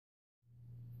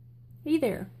Hey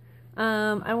there.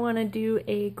 I want to do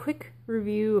a quick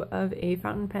review of a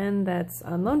fountain pen that's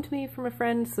on loan to me from a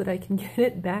friend so that I can get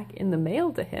it back in the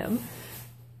mail to him.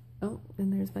 Oh,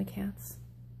 and there's my cats.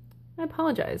 I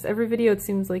apologize. Every video it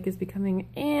seems like is becoming,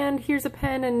 and here's a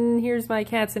pen and here's my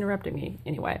cats interrupting me.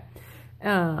 Anyway,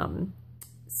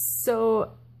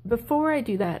 so before I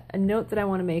do that, a note that I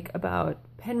want to make about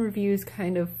pen reviews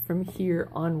kind of from here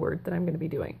onward that I'm going to be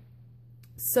doing.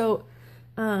 So,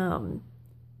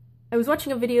 I was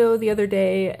watching a video the other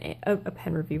day, a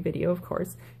pen review video, of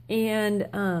course, and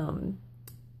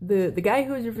the guy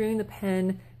who was reviewing the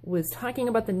pen was talking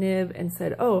about the nib and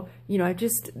said, oh,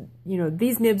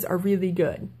 these nibs are really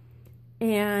good.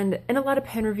 And a lot of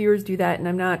pen reviewers do that, and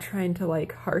I'm not trying to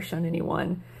like harsh on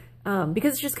anyone,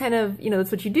 because it's just kind of, that's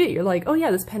what you do. You're like, oh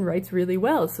yeah, this pen writes really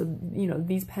well, so,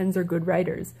 these pens are good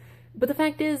writers. But the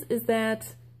fact is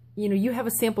that, you have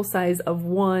a sample size of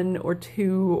 1 or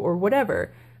 2 or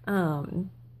whatever.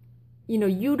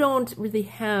 You don't really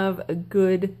have a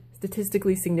good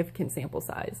statistically significant sample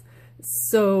size.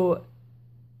 So,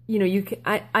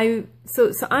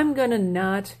 so I'm gonna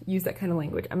not use that kind of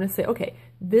language. I'm gonna say, okay,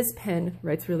 this pen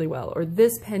writes really well, or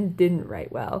this pen didn't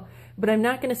write well, but I'm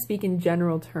not gonna speak in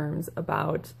general terms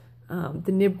about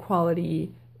the nib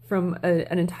quality from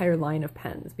an entire line of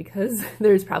pens, because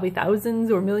there's probably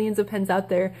thousands or millions of pens out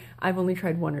there. I've only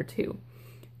tried 1 or 2.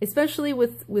 Especially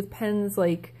with pens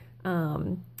like,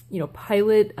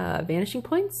 Pilot Vanishing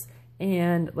Points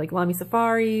and like Lamy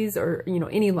Safaris, or,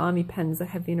 any Lamy pens that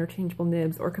have the interchangeable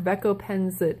nibs, or Kaweco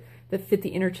pens that fit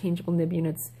the interchangeable nib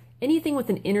units. Anything with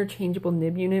an interchangeable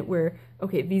nib unit where,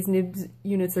 okay, these nibs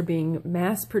units are being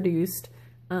mass produced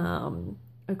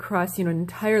across, an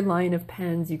entire line of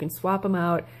pens. You can swap them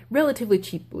out relatively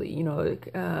cheaply.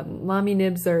 Lamy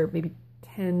nibs are maybe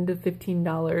 $10 to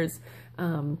 $15.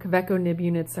 Kaweco nib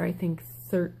units are, I think,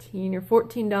 $13 or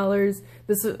 $14.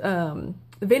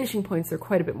 The Vanishing Points are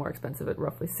quite a bit more expensive at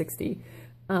roughly $60.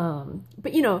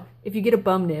 But if you get a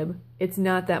bum nib, it's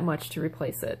not that much to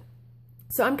replace it.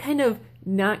 So I'm kind of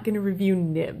not going to review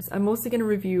nibs. I'm mostly going to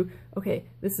review, okay,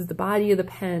 this is the body of the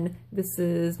pen. This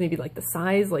is maybe like the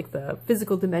size, like the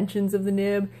physical dimensions of the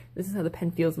nib. This is how the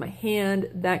pen feels in my hand,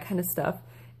 that kind of stuff.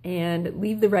 And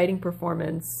leave the writing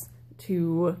performance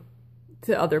to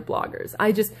other bloggers.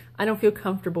 I don't feel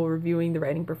comfortable reviewing the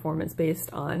writing performance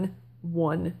based on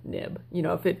one nib.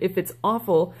 If it's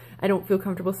awful, I don't feel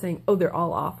comfortable saying, oh, they're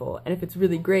all awful. And if it's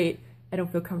really great, I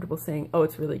don't feel comfortable saying, oh,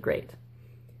 it's really great.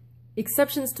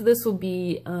 Exceptions to this will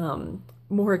be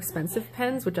more expensive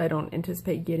pens, which I don't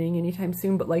anticipate getting anytime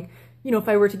soon. But like, if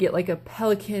I were to get like a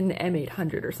Pelikan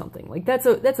M800 or something, like that's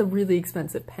a really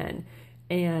expensive pen.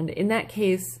 And in that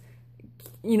case,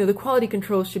 the quality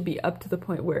control should be up to the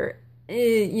point where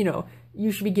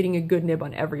you should be getting a good nib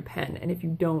on every pen, and if you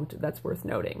don't, that's worth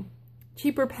noting.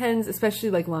 Cheaper pens, especially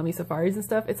like Lamy Safaris and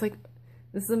stuff, it's like,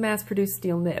 this is a mass-produced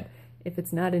steel nib. If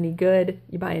it's not any good,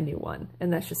 you buy a new one,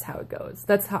 and that's just how it goes.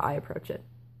 That's how I approach it.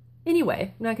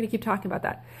 Anyway, I'm not going to keep talking about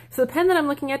that. So the pen that I'm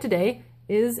looking at today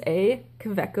is a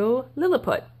Kaweco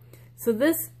Liliput. So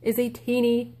this is a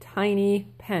teeny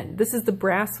tiny pen. This is the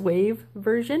brass wave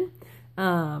version,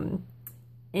 and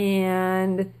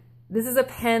this is a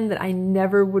pen that I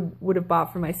never would have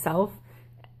bought for myself,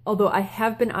 although I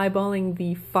have been eyeballing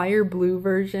the fire blue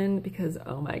version because,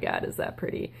 oh my god, is that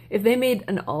pretty. If they made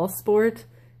an all sport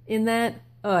in that,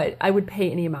 I would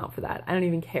pay any amount for that. I don't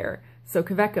even care. So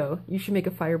Kaweco, you should make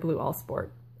a fire blue all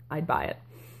sport. I'd buy it.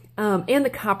 And the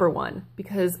copper one,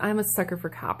 because I'm a sucker for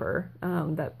copper,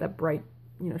 that bright,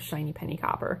 shiny penny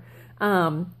copper.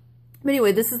 But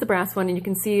anyway, this is the brass one, and you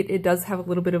can see it does have a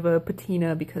little bit of a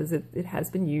patina because it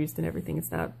has been used and everything. It's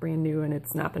not brand new, and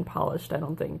it's not been polished, I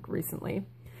don't think, recently.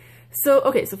 So,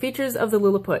 okay, so features of the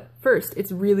Liliput. First,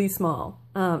 it's really small.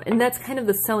 And that's kind of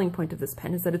the selling point of this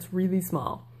pen, is that it's really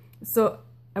small. So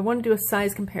I want to do a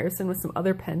size comparison with some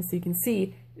other pens so you can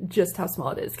see just how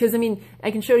small it is. Because, I mean, I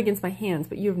can show it against my hands,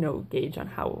 but you have no gauge on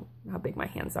how big my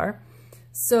hands are.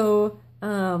 So,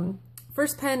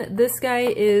 first pen, this guy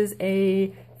is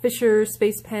a Fisher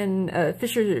space pen,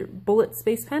 Fisher bullet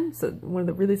space pen, so one of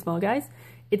the really small guys.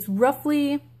 It's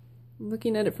roughly,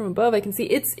 looking at it from above, I can see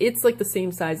it's like the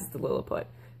same size as the Liliput.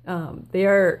 They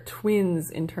are twins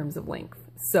in terms of length,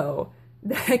 so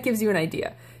that gives you an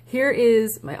idea. Here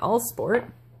is my All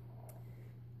Sport,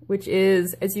 which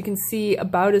is, as you can see,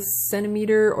 about a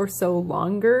centimeter or so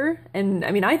longer. And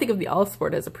I mean, I think of the All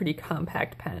Sport as a pretty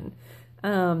compact pen.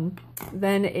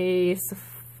 Then a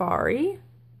Safari,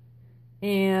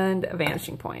 and a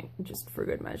Vanishing Point, just for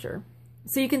good measure.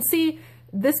 So you can see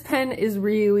this pen is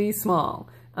really small.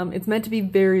 It's meant to be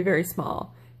very, very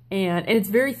small. And it's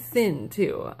very thin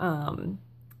too.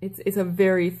 it's a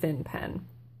very thin pen.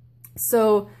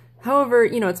 So, however,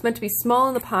 you know, it's meant to be small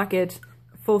in the pocket,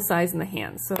 full size in the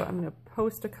hand. So I'm going to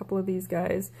post a couple of these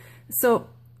guys. So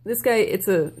this guy, it's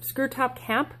a screw top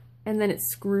cap, and then it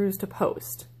screws to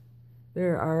post.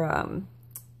 There are,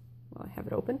 well, I have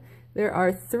it open. There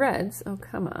are threads. Oh,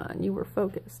 come on, you were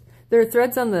focused. There are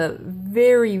threads on the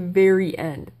very, very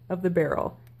end of the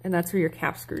barrel, and that's where your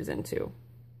cap screws into.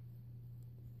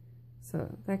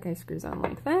 So that guy screws on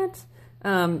like that.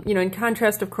 You know, in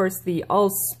contrast, of course, the All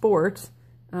Sport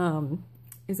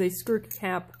is a screw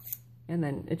cap, and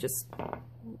then it just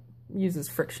uses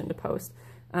friction to post.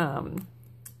 And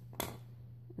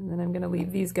then I'm going to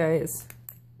leave these guys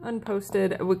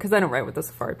unposted because I don't write with the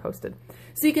Safari posted.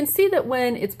 So you can see that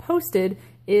when it's posted,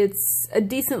 it's a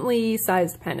decently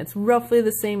sized pen. It's roughly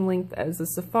the same length as the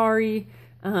Safari,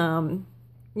 you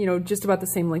know, just about the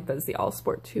same length as the All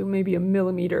Sport 2, maybe a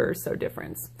millimeter or so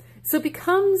difference. So it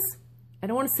becomes, I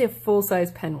don't want to say a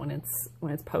full-size pen when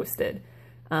it's posted,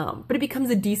 but it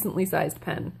becomes a decently sized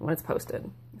pen when it's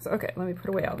posted. So okay, let me put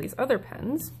away all these other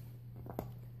pens.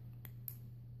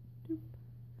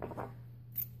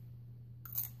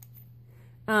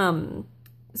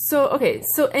 Okay,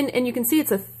 so, and you can see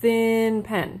it's a thin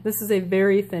pen. This is a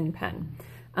very thin pen.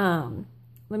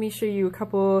 Let me show you a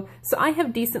couple. So I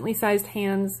have decently sized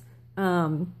hands,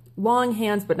 long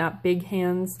hands, but not big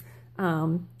hands.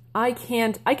 I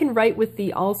can write with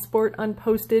the All Sport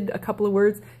unposted a couple of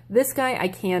words. This guy I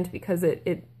can't because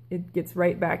it gets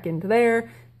right back into there,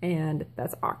 and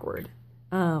that's awkward.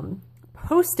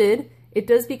 Posted, it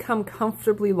does become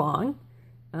comfortably long.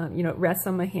 You know, it rests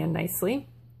on my hand nicely.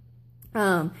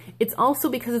 It's also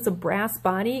because it's a brass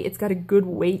body, it's got a good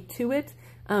weight to it,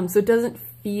 so it doesn't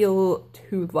feel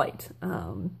too light.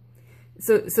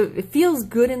 So it feels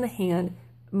good in the hand.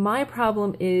 My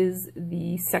problem is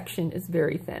the section is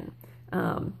very thin.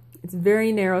 It's a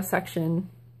very narrow section.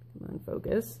 Come on,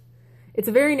 focus. It's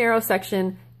a very narrow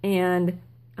section, and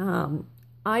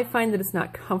I find that it's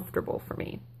not comfortable for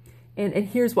me. And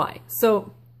here's why.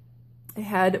 So I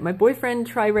had my boyfriend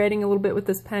try writing a little bit with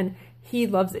this pen. He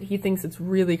loves it. He thinks it's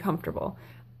really comfortable.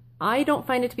 I don't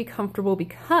find it to be comfortable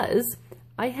because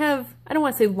I don't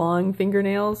want to say long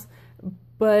fingernails,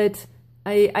 but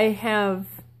I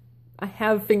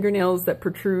have fingernails that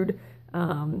protrude,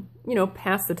 you know,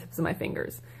 past the tips of my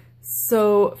fingers.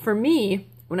 So for me,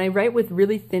 when I write with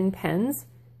really thin pens,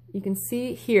 you can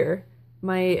see here,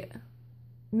 my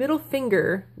middle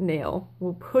fingernail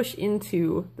will push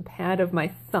into the pad of my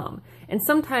thumb. And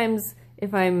sometimes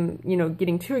if I'm, you know,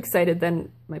 getting too excited,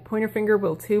 then my pointer finger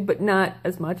will too, but not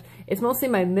as much. It's mostly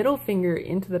my middle finger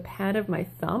into the pad of my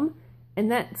thumb, and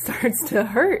that starts to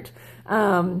hurt.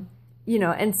 You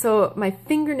know, and so my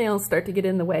fingernails start to get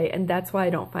in the way, and that's why I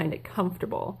don't find it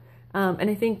comfortable. And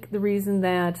I think the reason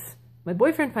that my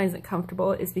boyfriend finds it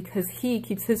comfortable is because he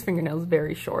keeps his fingernails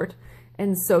very short,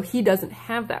 and so he doesn't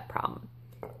have that problem.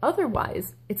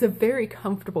 Otherwise, it's a very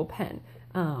comfortable pen.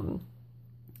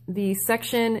 The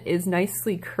section is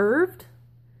nicely curved,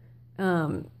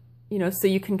 you know, so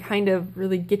you can kind of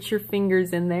really get your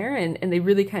fingers in there, and they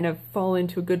really kind of fall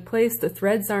into a good place. The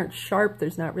threads aren't sharp.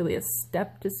 There's not really a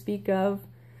step to speak of.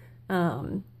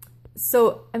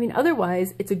 So, I mean,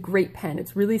 otherwise, it's a great pen.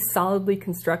 It's really solidly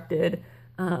constructed.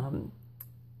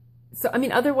 So, I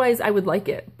mean, otherwise, I would like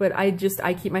it, but I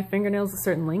keep my fingernails a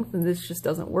certain length, and this just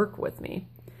doesn't work with me.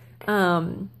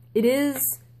 It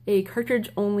is a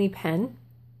cartridge-only pen.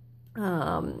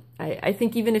 I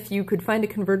think even if you could find a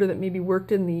converter that maybe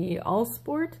worked in the All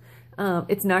Sport,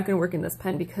 it's not going to work in this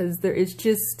pen because there is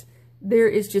just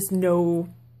no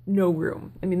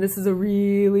room. I mean, this is a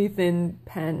really thin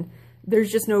pen. There's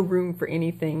just no room for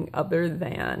anything other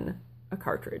than a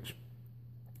cartridge.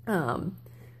 But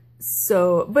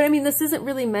I mean, this isn't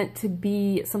really meant to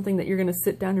be something that you're going to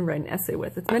sit down and write an essay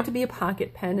with. It's meant to be a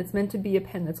pocket pen. It's meant to be a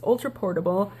pen that's ultra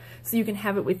portable, so you can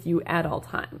have it with you at all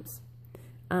times.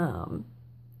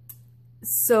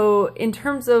 So in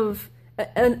terms of,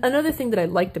 another thing that I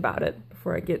liked about it,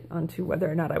 before I get onto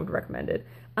whether or not I would recommend it,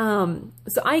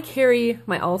 so I carry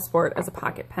my All Sport as a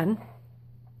pocket pen,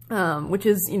 which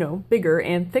is, you know, bigger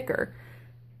and thicker.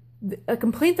 A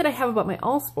complaint that I have about my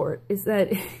All Sport is that,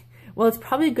 well, it's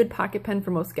probably a good pocket pen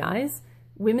for most guys,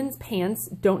 women's pants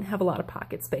don't have a lot of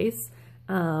pocket space,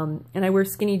 and I wear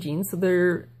skinny jeans, so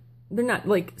they're not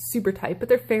like super tight, but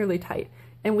they're fairly tight.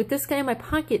 And with this guy in my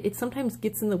pocket, it sometimes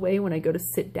gets in the way when I go to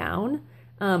sit down,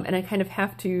 and I kind of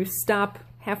have to stop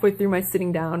halfway through my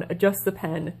sitting down, adjust the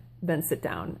pen, then sit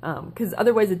down, because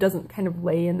otherwise it doesn't kind of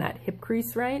lay in that hip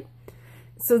crease right.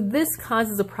 So this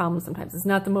causes a problem sometimes. It's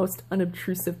not the most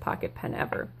unobtrusive pocket pen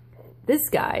ever. This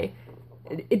guy,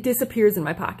 it disappears in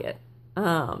my pocket.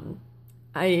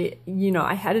 I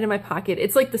had it in my pocket.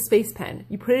 It's like the space pen.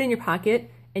 You put it in your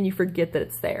pocket and you forget that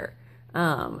it's there.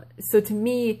 So to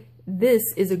me, this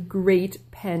is a great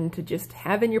pen to just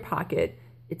have in your pocket.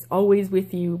 It's always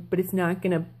with you, but it's not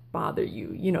going to bother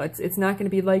you. You know, it's not going to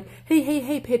be like,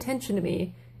 hey, pay attention to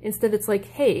me. Instead, it's like,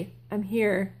 hey, I'm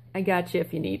here. I got you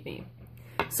if you need me.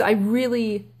 So I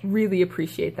really, really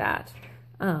appreciate that.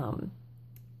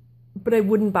 But I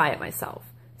wouldn't buy it myself.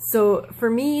 So for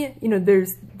me, you know,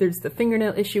 there's the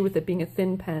fingernail issue with it being a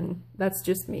thin pen. That's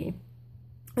just me.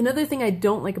 Another thing I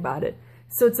don't like about it,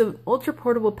 so it's an ultra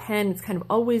portable pen. It's kind of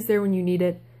always there when you need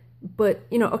it. But,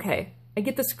 you know, okay, I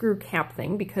get the screw cap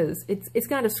thing because it's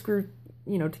got to screw,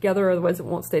 you know, together, otherwise it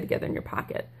won't stay together in your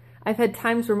pocket. I've had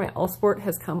times where my Allsport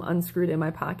has come unscrewed in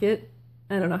my pocket.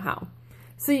 I don't know how.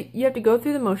 So you have to go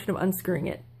through the motion of unscrewing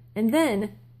it, and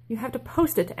then you have to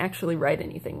post it to actually write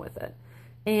anything with it.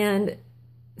 And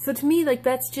so to me, like,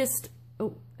 that's just,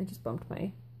 oh, I just bumped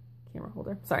my camera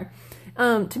holder, sorry.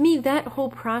 To me, that whole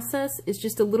process is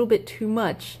just a little bit too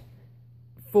much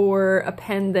for a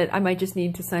pen that I might just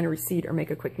need to sign a receipt or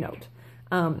make a quick note.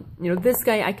 You know, this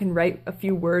guy, I can write a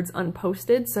few words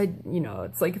unposted, so you know,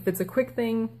 it's like if it's a quick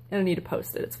thing, I don't need to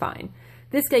post it, it's fine.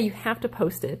 This guy, you have to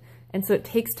post it, and so it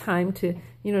takes time to,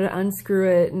 you know, to unscrew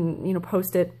it and, you know,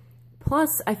 post it. Plus,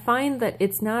 I find that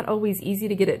it's not always easy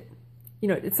to get it, you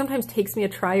know, it sometimes takes me a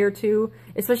try or two,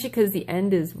 especially because the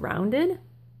end is rounded.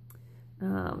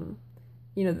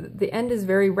 You know, the end is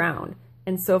very round.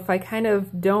 And so if I kind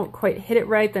of don't quite hit it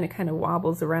right, then it kind of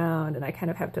wobbles around, and I kind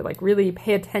of have to like really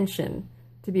pay attention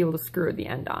to be able to screw the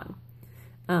end on.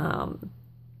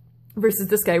 Versus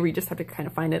this guy where you just have to kind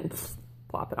of find it and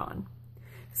plop it on.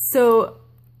 So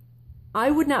I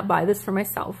would not buy this for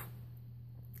myself.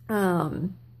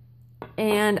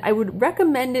 And I would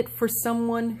recommend it for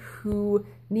someone who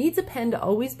needs a pen to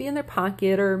always be in their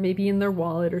pocket or maybe in their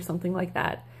wallet or something like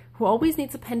that, who always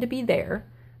needs a pen to be there,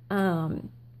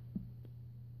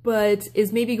 but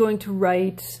is maybe going to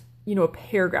write, you know, a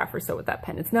paragraph or so with that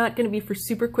pen. It's not going to be for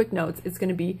super quick notes. It's going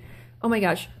to be, oh my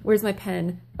gosh, where's my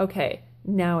pen? Okay,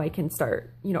 now I can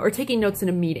start, you know, or taking notes in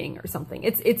a meeting or something.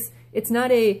 It's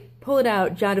not a pull it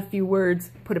out, jot a few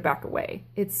words, put it back away.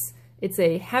 It's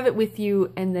a have it with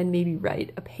you and then maybe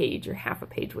write a page or half a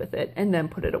page with it and then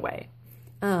put it away.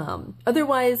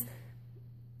 Otherwise,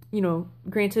 you know,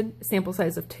 granted, sample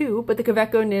size of 2, but the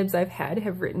Kaweco nibs I've had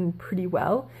have written pretty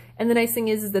well. And the nice thing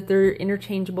is that they're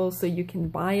interchangeable, so you can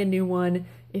buy a new one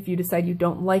if you decide you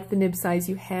don't like the nib size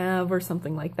you have or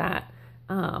something like that.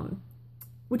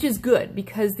 Which is good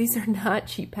because these are not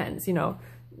cheap pens, you know,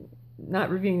 not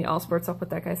reviewing the Allsports, I'll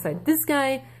put that guy aside. This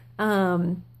guy, I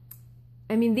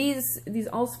mean, these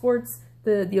Allsports,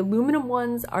 the aluminum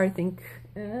ones are, I think,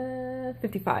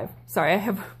 55. Sorry, I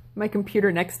have my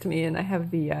computer next to me and I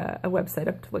have the a website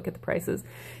up to look at the prices.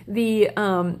 The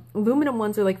aluminum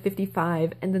ones are like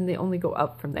 55, and then they only go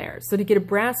up from there. So to get a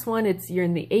brass one, you're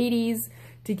in the 80s.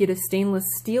 To get a stainless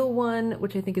steel one,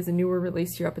 which I think is a newer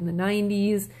release, you're up in the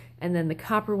 90s. And then the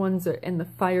copper ones and the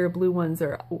fire blue ones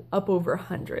are up over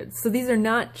 100. So these are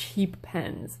not cheap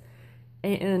pens.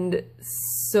 And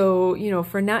so, you know,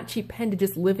 for a not cheap pen to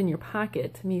just live in your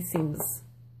pocket, to me seems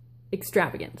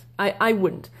extravagant. I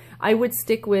wouldn't. I would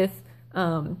stick with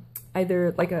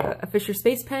either like a Fisher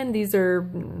Space Pen. These are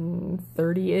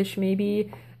 30-ish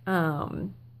maybe.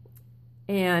 And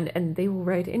they will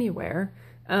write anywhere,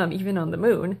 even on the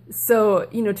moon. So,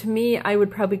 you know, to me, I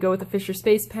would probably go with a Fisher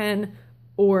Space Pen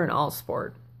or an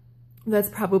Allsport. That's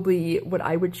probably what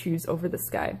I would choose over this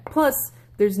guy. Plus,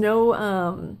 there's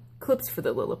no clips for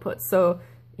the Liliput. So,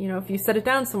 you know, if you set it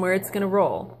down somewhere, it's going to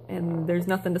roll and there's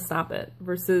nothing to stop it.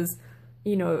 Versus,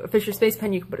 you know, a Fisher Space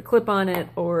Pen, you can put a clip on it,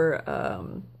 or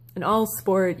an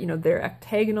Allsport, you know, they're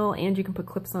octagonal and you can put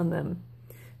clips on them.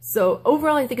 So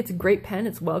overall, I think it's a great pen.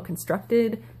 It's well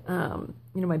constructed. You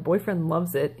know, my boyfriend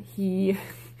loves it.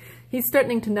 He's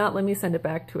threatening to not let me send it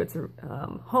back to its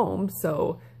home.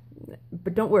 So,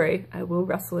 but don't worry, I will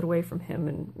wrestle it away from him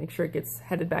and make sure it gets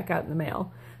headed back out in the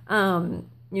mail.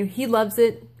 You know, he loves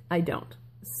it. I don't.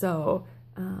 So,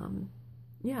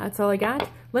 yeah, that's all I got.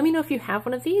 Let me know if you have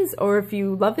one of these, or if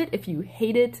you love it, if you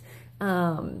hate it,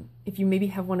 if you maybe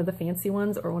have one of the fancy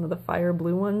ones or one of the fire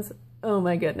blue ones. Oh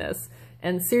my goodness.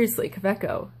 And seriously,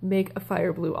 Kaweco, make a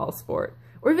fire blue Allsport,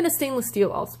 or even a stainless steel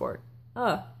Allsport.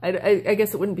 I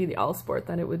guess it wouldn't be the Allsport,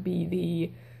 then it would be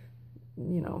the,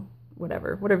 you know,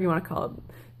 whatever you want to call it.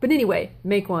 But anyway,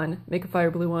 make one, make a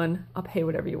fire blue one. I'll pay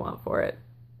whatever you want for it.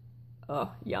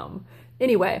 Oh, yum.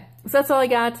 Anyway, so that's all I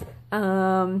got.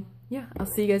 Yeah, I'll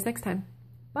see you guys next time.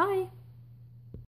 Bye.